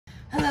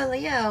Hello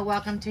Leo,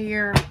 welcome to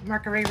your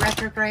Mercury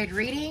retrograde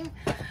reading.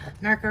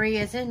 Mercury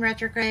is in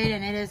retrograde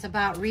and it is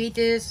about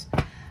redos.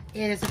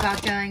 It is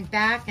about going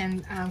back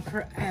and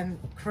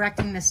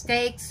correcting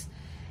mistakes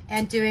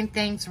and doing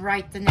things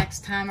right the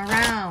next time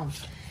around.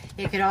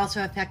 It could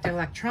also affect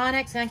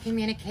electronics and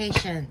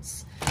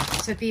communications.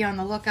 So be on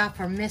the lookout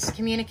for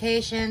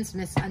miscommunications,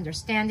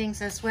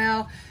 misunderstandings as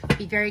well.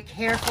 Be very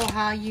careful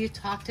how you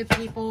talk to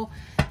people,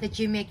 that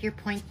you make your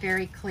point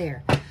very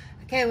clear.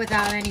 Okay,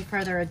 without any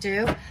further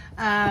ado,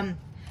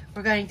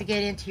 we're going to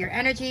get into your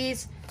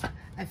energies,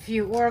 a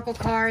few oracle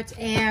cards,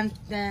 and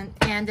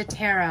the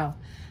tarot.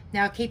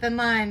 Now, keep in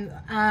mind,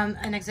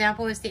 an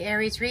example is the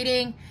Aries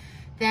reading,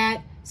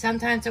 that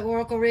sometimes the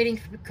oracle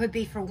reading could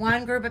be for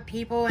one group of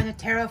people and the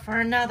tarot for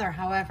another,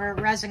 however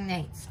it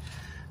resonates.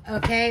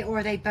 Okay,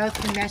 or they both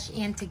can mesh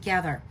in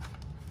together.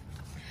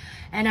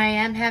 And I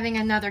am having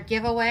another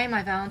giveaway,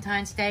 my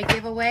Valentine's Day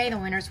giveaway. The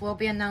winners will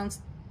be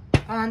announced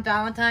on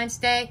Valentine's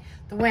Day.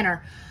 The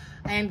winner.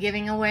 I am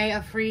giving away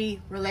a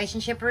free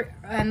relationship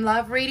and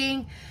love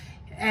reading.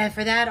 And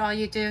for that, all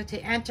you do to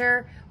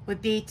enter would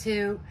be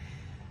to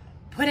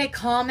put a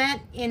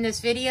comment in this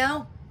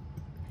video.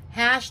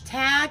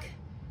 Hashtag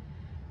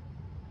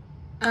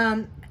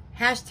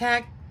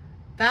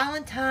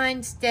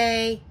Valentine's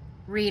Day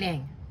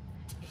reading.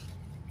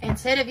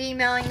 Instead of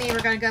emailing me,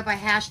 we're going to go by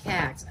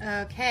hashtags.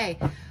 Okay.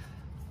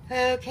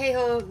 Okay,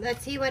 well,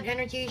 let's see what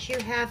energies you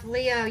have,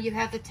 Leo. You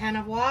have the Ten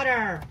of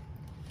Water.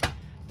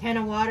 Ten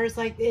of Water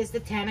is the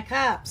Ten of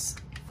Cups.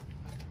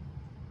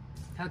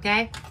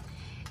 Okay.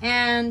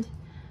 And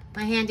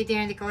my handy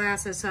dandy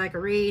glasses so I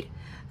can read.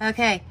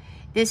 Okay.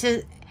 This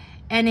is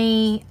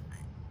it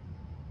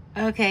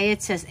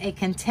says a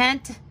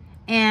content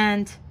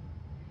and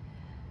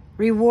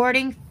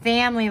rewarding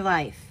family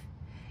life.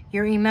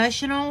 Your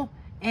emotional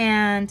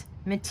and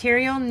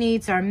material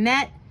needs are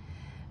met.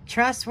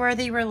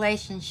 Trustworthy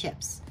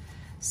relationships.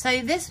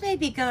 So this may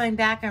be going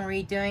back and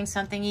redoing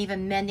something,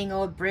 even mending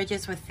old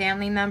bridges with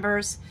family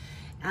members.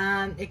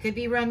 It could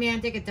be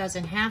romantic. It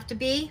doesn't have to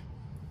be.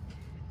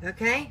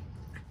 Okay.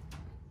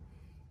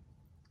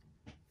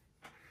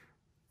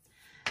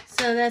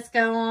 So let's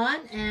go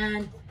on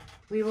and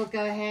we will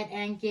go ahead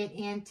and get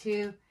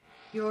into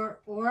your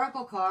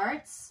oracle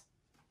cards.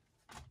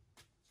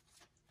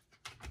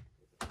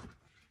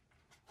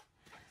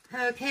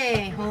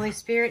 Okay, Holy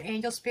Spirit,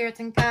 angel spirits,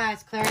 and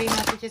guides, clarity,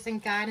 messages,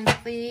 and guidance,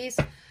 please,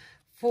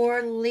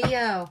 for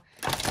Leo.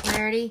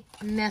 Clarity,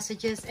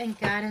 messages, and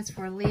guidance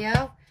for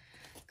Leo.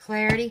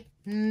 Clarity,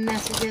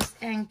 messages,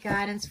 and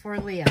guidance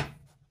for Leo.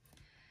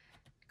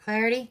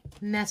 Clarity,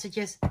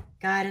 messages,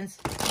 guidance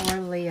for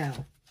Leo.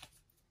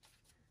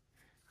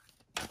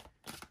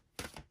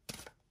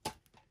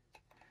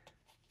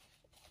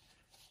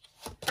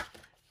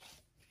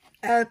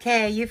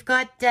 Okay, you've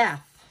got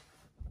death.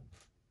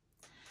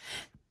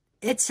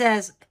 It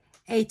says,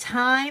 a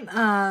time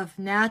of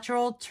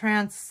natural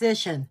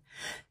transition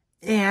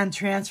and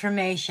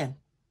transformation.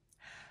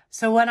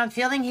 So what I'm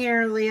feeling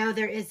here, Leo,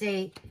 there is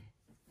an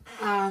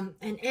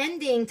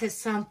ending to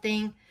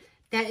something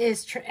that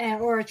is,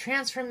 or a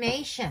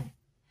transformation.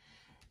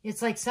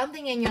 It's like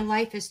something in your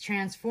life is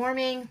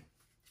transforming.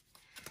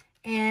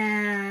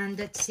 And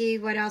let's see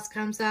what else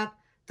comes up.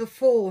 The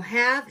Fool.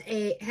 Have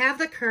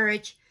the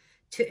courage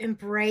to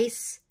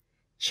embrace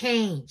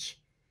change.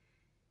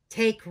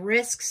 Take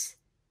risks,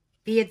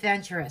 be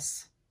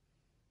adventurous.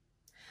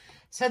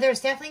 So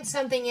there's definitely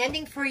something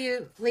ending for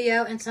you,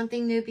 Leo, and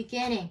something new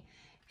beginning.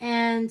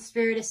 And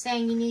Spirit is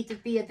saying you need to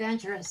be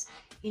adventurous.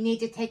 You need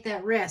to take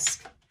that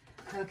risk.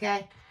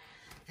 Okay?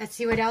 Let's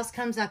see what else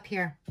comes up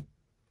here.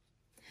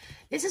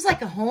 This is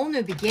like a whole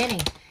new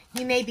beginning.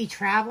 You may be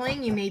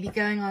traveling. You may be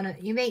going on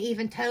you may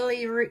even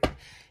totally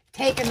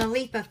taking the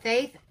leap of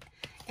faith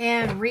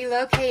and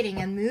relocating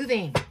and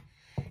moving.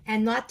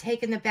 And not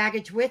taking the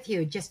baggage with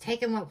you, just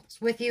taking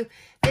what's with you.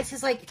 This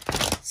is like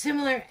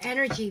similar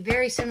energy,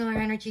 very similar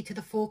energy to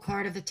the Fool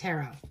card of the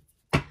tarot.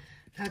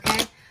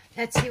 Okay,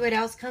 let's see what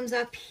else comes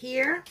up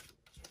here.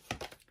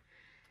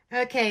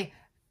 Okay,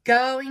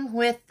 going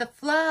with the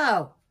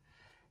flow.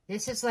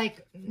 This is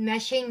like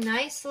meshing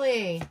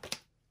nicely.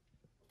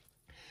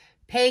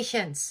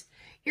 Patience.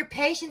 Your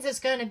patience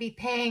is going to be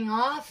paying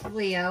off,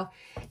 Leo.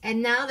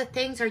 And now that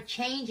things are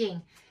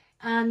changing,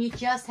 you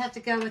just have to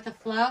go with the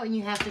flow and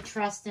you have to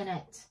trust in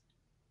it.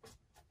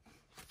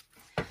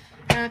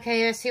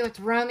 Okay, let's see what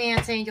the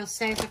romance angels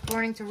say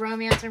according to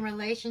romance and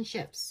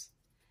relationships.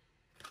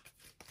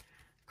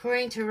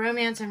 According to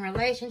romance and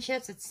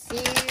relationships, let's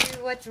see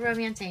what the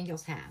romance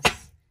angels has.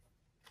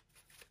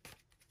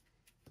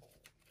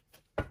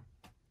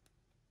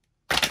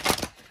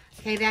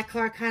 Okay, that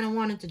card kind of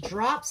wanted to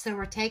drop, so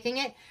we're taking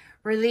it.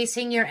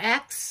 Releasing your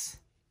ex.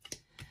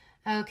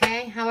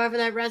 Okay, however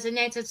that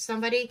resonates with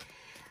somebody.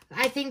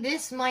 I think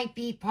this might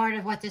be part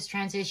of what this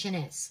transition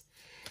is.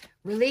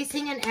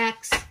 Releasing an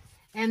ex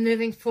and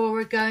moving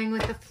forward, going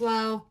with the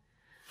flow.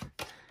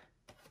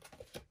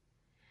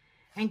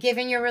 And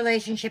giving your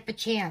relationship a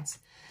chance.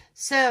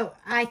 So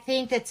I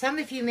think that some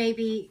of you may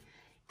be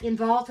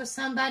involved with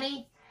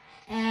somebody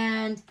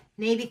and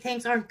maybe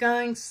things aren't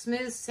going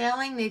smooth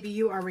sailing. Maybe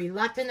you are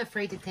reluctant,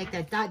 afraid to take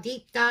that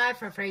deep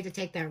dive, or afraid to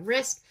take that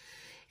risk.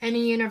 And the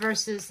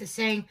universe is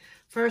saying,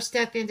 first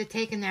step into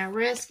taking that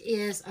risk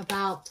is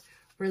about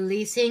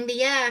releasing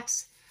the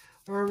ex,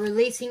 or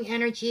releasing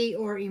energy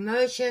or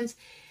emotions.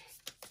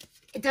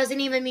 It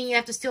doesn't even mean you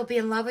have to still be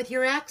in love with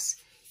your ex.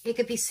 It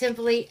could be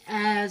simply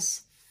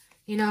as,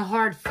 you know,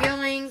 hard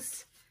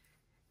feelings,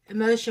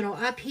 emotional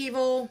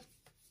upheaval.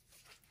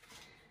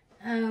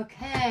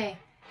 Okay,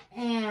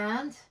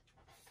 and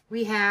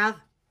we have,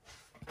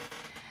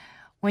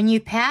 when you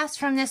pass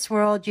from this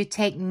world, you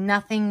take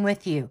nothing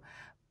with you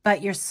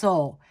but your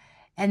soul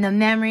and the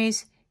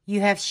memories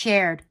you have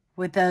shared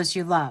with those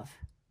you love.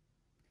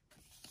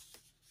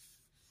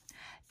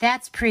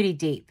 That's pretty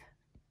deep.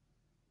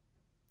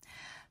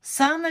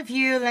 Some of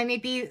you, let me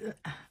be,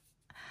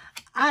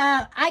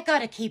 I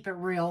gotta keep it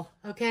real,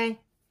 okay?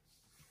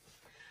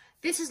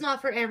 This is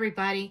not for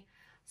everybody.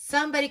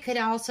 Somebody could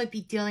also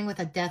be dealing with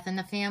a death in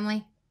the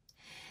family.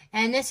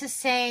 And this is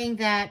saying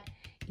that,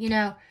 you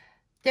know,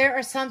 there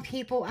are some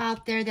people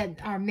out there that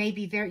are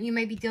maybe you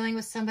may be dealing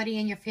with somebody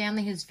in your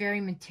family who's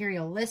very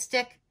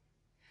materialistic.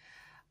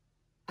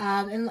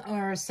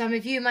 Or some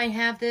of you might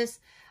have this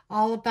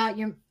all about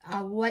your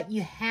what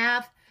you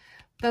have.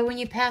 But when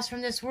you pass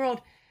from this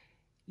world,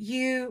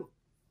 you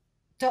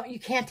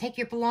can't take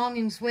your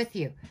belongings with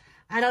you.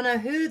 I don't know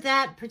who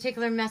that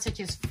particular message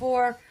is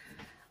for,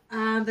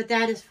 but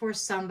that is for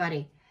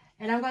somebody.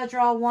 And I'm going to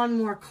draw one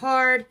more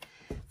card.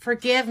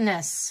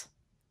 Forgiveness.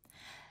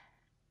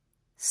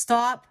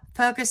 Stop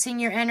focusing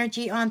your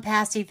energy on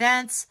past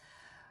events,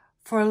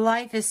 for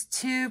life is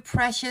too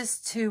precious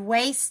to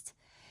waste.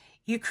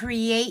 You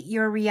create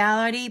your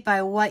reality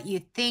by what you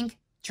think,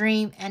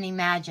 dream, and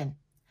imagine.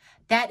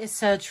 That is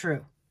so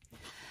true.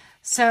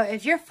 So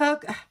if you're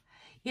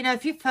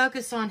if you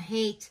focus on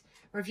hate,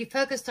 or if you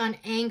focused on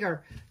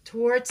anger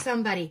towards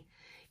somebody,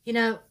 you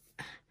know,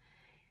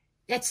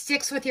 that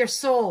sticks with your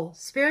soul.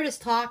 Spirit is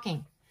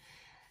talking.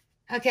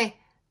 Okay,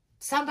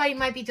 somebody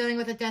might be dealing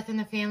with a death in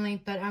the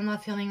family, but I'm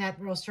not feeling that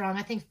real strong.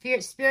 I think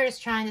Spirit is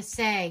trying to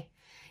say,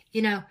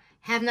 you know,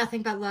 have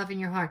nothing but love in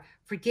your heart.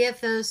 Forgive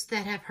those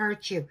that have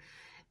hurt you.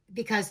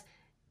 Because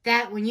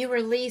that, when you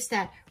release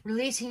that,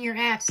 releasing your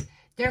ex,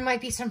 there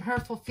might be some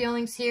hurtful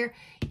feelings here.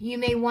 You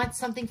may want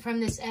something from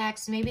this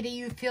ex. Maybe that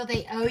you feel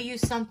they owe you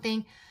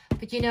something,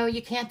 but you know,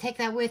 you can't take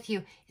that with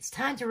you. It's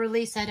time to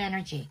release that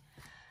energy.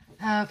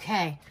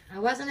 Okay, I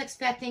wasn't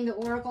expecting the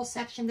Oracle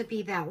section to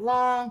be that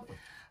long,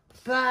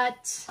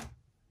 but so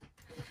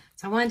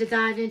I wanted to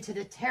dive into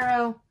the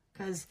tarot,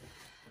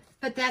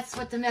 but that's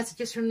what the message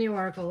is from the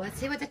Oracle. Let's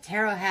see what the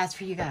tarot has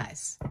for you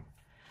guys.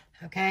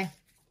 Okay.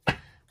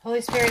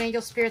 Holy Spirit,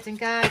 angel spirits, and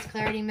guides,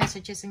 clarity,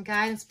 messages, and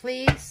guidance,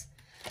 please.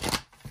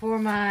 For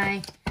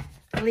my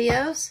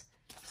Leos,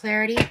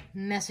 clarity,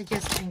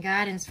 messages, and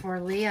guidance for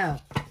Leo.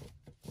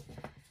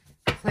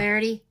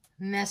 Clarity,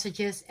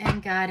 messages,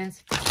 and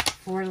guidance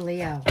for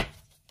Leo.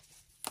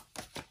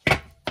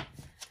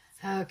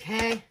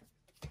 Okay.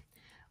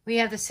 We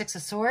have the Six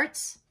of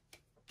Swords.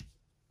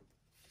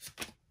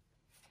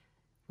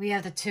 We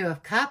have the Two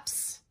of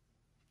Cups.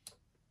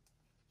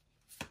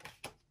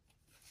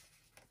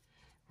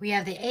 We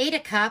have the Eight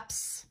of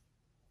Cups,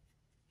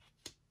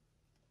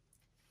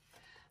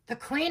 the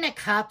Queen of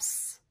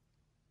Cups,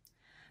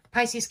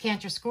 Pisces,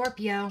 Cancer,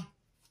 Scorpio,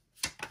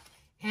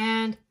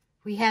 and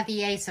we have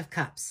the Ace of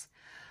Cups.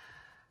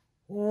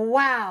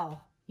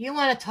 Wow. You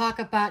want to talk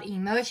about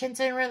emotions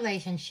and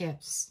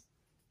relationships.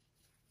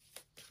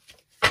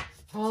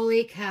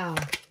 Holy cow.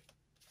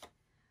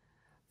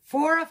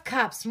 Four of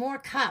Cups, more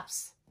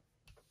cups.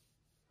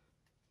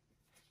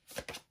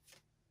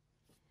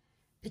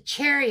 The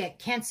Chariot,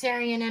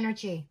 Cancerian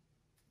energy.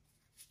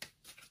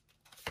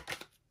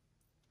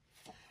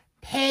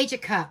 Page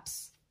of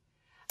Cups.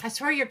 I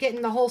swear you're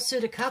getting the whole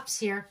suit of cups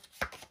here.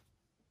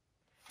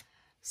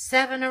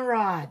 Seven of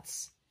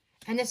Rods.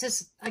 And this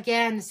is,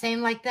 again, the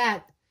same like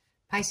that.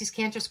 Pisces,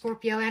 Cancer,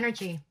 Scorpio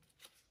energy.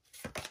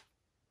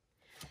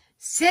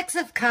 Six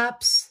of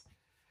Cups.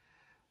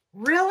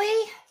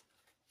 Really?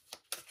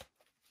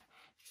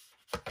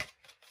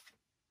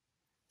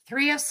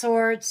 Three of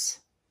Swords.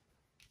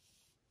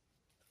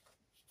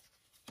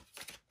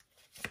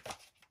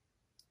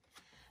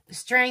 The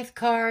Strength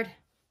card.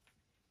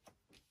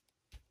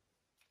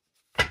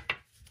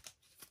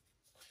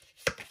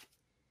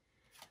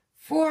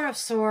 Four of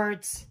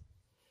Swords.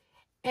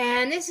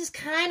 And this is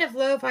kind of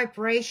low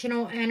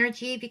vibrational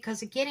energy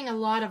because of getting a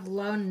lot of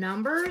low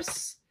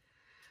numbers.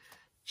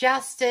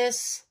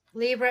 Justice,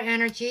 Libra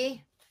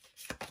energy.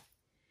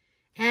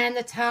 And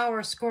the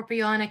Tower,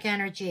 Scorpionic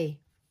energy.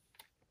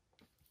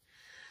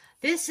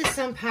 This is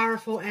some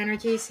powerful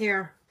energies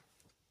here.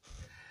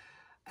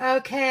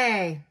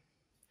 Okay.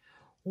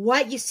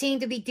 What you seem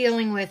to be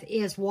dealing with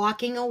is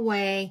walking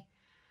away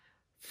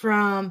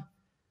from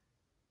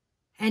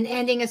and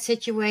ending a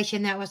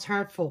situation that was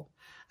hurtful.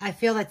 I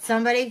feel that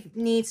somebody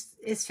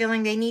is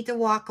feeling they need to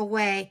walk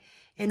away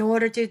in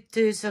order to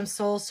do some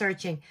soul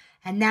searching.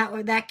 And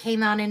that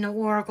came out in the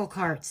oracle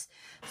cards.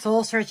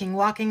 Soul searching,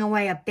 walking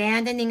away,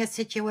 abandoning a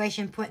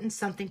situation, putting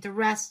something to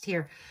rest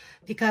here.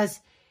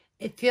 Because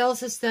it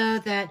feels as though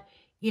that,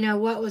 you know,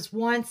 what was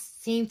once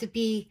seemed to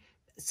be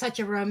such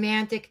a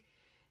romantic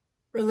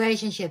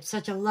relationship,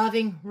 such a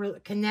loving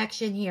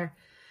connection here,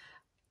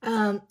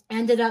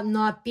 ended up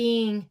not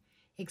being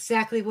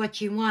exactly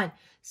what you want.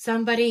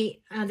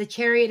 Somebody, the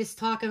Chariot is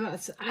talking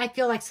about, I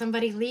feel like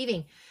somebody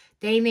leaving.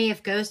 They may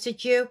have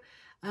ghosted you.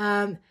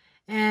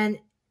 And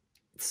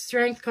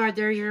Strength card,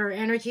 there's your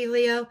energy,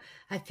 Leo.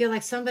 I feel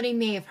like somebody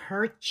may have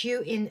hurt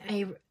you in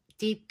a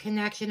deep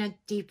connection, a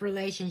deep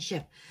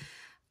relationship.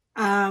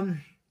 And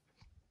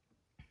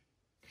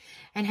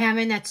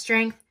having that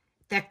strength,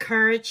 that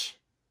courage,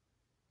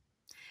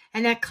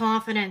 and that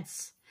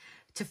confidence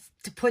to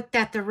put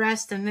that to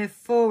rest and move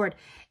forward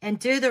and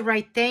do the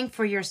right thing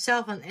for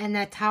yourself and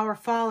that tower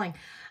falling.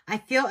 I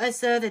feel as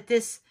though that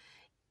this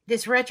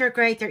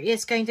retrograde, there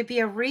is going to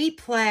be a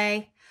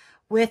replay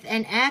with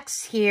an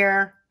ex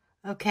here,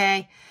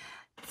 okay?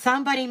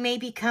 Somebody may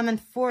be coming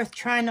forth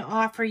trying to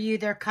offer you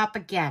their cup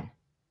again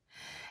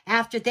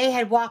after they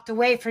had walked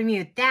away from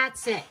you.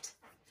 That's it.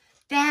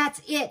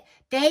 That's it.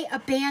 They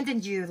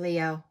abandoned you,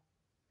 Leo.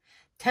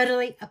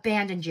 Totally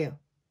abandoned you.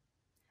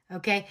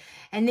 Okay?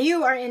 And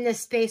you are in this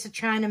space of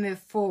trying to move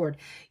forward.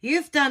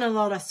 You've done a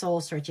lot of soul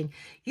searching.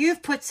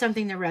 You've put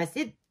something to rest.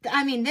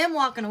 I mean, them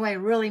walking away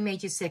really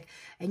made you sick.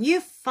 And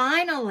you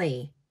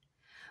finally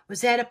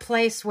was at a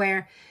place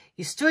where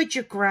you stood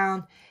your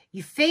ground,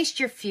 you faced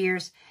your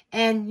fears,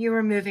 and you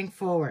were moving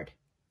forward.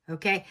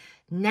 Okay?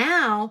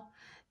 Now,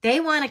 they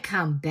want to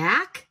come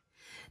back.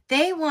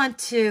 They want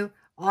to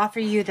offer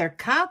you their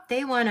cup.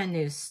 They want a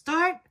new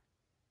start.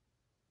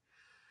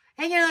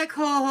 And you're like,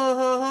 ho, ho,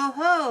 ho, ho,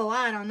 ho.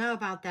 I don't know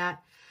about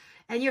that.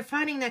 And you're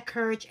finding that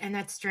courage and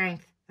that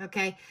strength,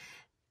 okay?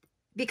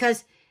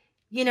 Because,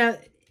 you know,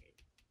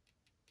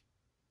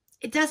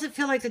 it doesn't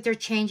feel like that they're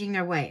changing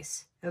their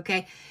ways,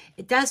 okay?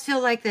 It does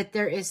feel like that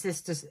there is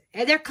this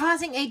they're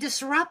causing a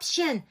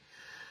disruption.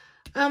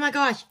 Oh my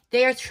gosh.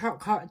 They are,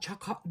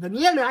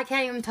 I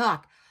can't even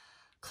talk.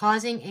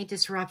 Causing a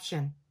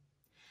disruption.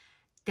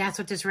 That's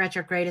what this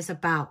retrograde is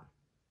about.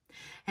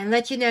 And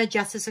let you know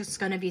justice is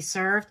going to be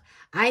served.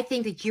 I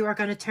think that you are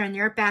going to turn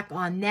your back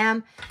on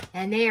them,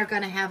 and they are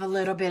going to have a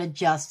little bit of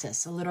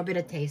justice, a little bit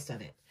of taste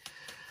of it.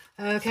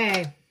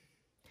 Okay.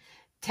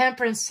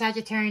 Temperance,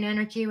 Sagittarian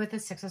energy with the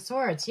Six of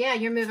Swords. Yeah,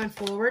 you're moving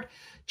forward,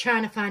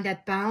 trying to find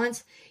that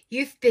balance.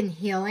 You've been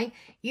healing.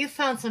 You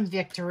found some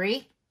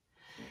victory.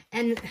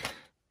 And,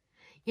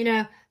 you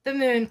know, the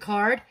Moon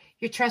card,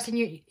 you're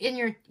trusting in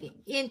your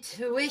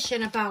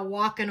intuition about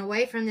walking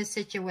away from this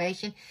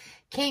situation.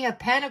 King of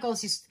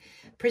Pentacles is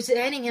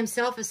presenting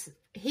himself as,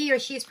 he or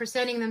she's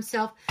presenting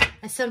themselves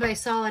as somebody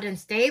solid and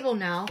stable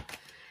now.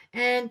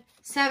 And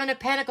Seven of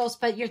Pentacles,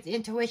 but your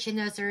intuition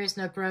knows there is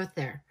no growth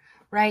there,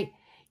 right?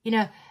 You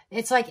know,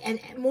 it's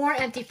like more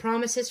empty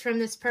promises from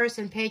this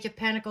person. Page of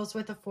Pentacles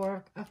with the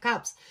Four of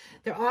Cups.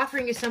 They're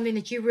offering you something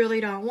that you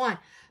really don't want.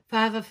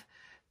 Five of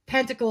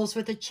Pentacles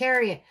with the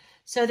Chariot.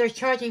 So they're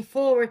charging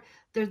forward.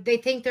 They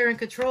think they're in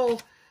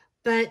control,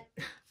 but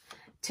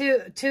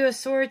Two of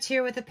Swords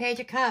here with the Page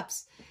of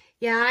Cups.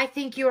 Yeah, I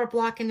think you are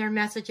blocking their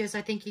messages.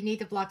 I think you need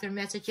to block their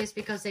messages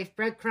because they've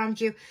breadcrumbed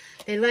you.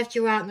 They left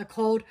you out in the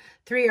cold.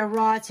 Three of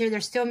Rods here.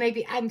 There's still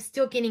maybe, I'm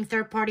still getting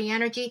third-party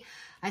energy.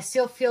 I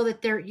still feel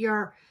that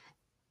your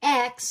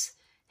ex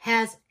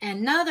has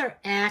another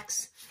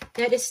ex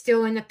that is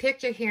still in the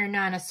picture here.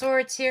 Nine of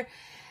Swords here.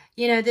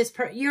 You know,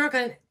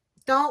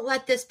 don't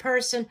let this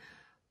person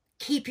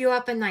keep you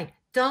up at night.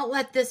 Don't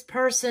let this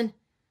person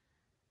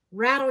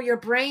rattle your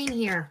brain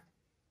here.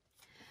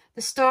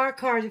 The Star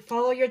card,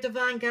 follow your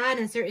divine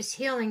guidance. There is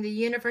healing. The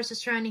universe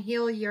is trying to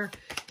heal your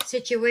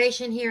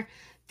situation here.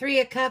 Three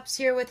of Cups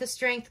here with the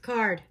Strength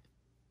card.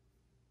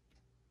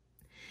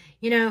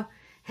 You know,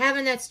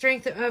 having that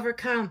strength to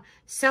overcome.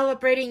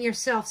 Celebrating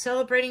yourself.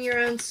 Celebrating your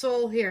own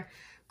soul here.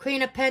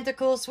 Queen of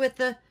Pentacles with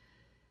the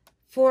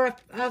Four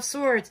of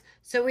Swords.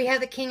 So we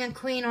have the King and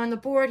Queen on the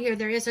board here.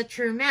 There is a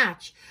true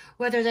match.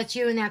 Whether that's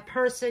you and that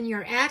person,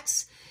 your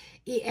ex,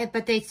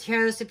 but they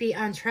chose to be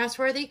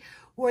untrustworthy,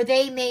 or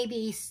they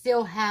maybe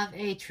still have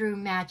a true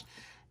match.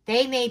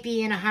 They may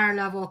be in a higher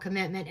level of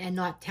commitment and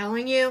not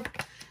telling you.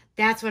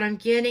 That's what I'm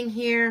getting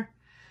here.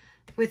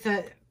 With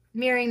the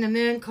mirroring the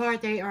Moon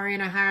card, they are in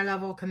a higher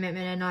level of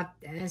commitment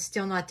and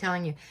still not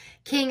telling you.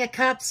 King of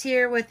Cups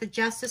here with the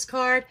Justice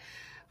card.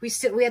 We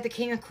have the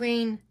King and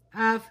Queen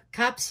of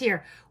Cups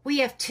here. We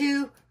have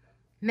two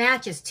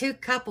matches, two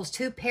couples,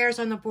 two pairs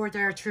on the board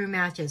that are true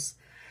matches.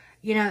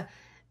 You know,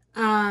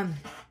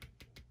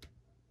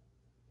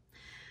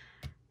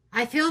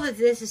 I feel that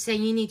this is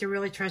saying you need to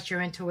really trust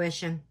your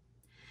intuition.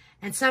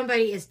 And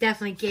somebody is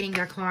definitely getting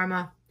their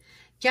karma.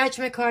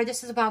 Judgment card,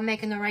 this is about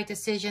making the right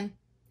decision.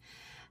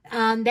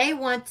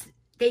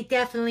 They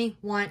definitely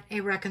want a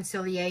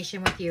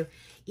reconciliation with you.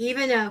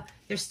 Even though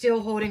they're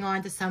still holding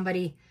on to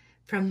somebody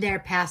from their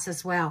past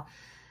as well.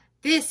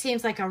 This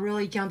seems like a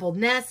really jumbled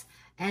mess.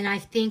 And I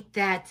think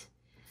that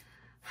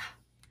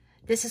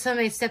This is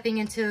somebody stepping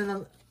into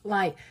the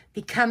light,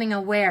 becoming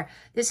aware.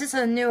 This is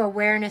a new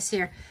awareness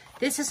here.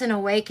 This is an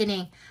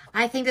awakening.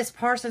 I think this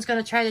person's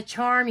going to try to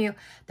charm you.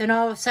 Then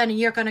all of a sudden,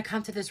 you're going to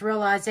come to this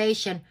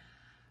realization.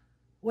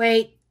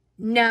 Wait,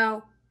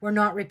 no, we're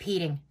not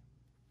repeating.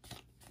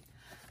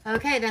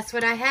 Okay, that's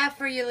what I have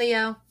for you,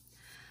 Leo.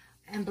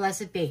 And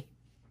blessed be.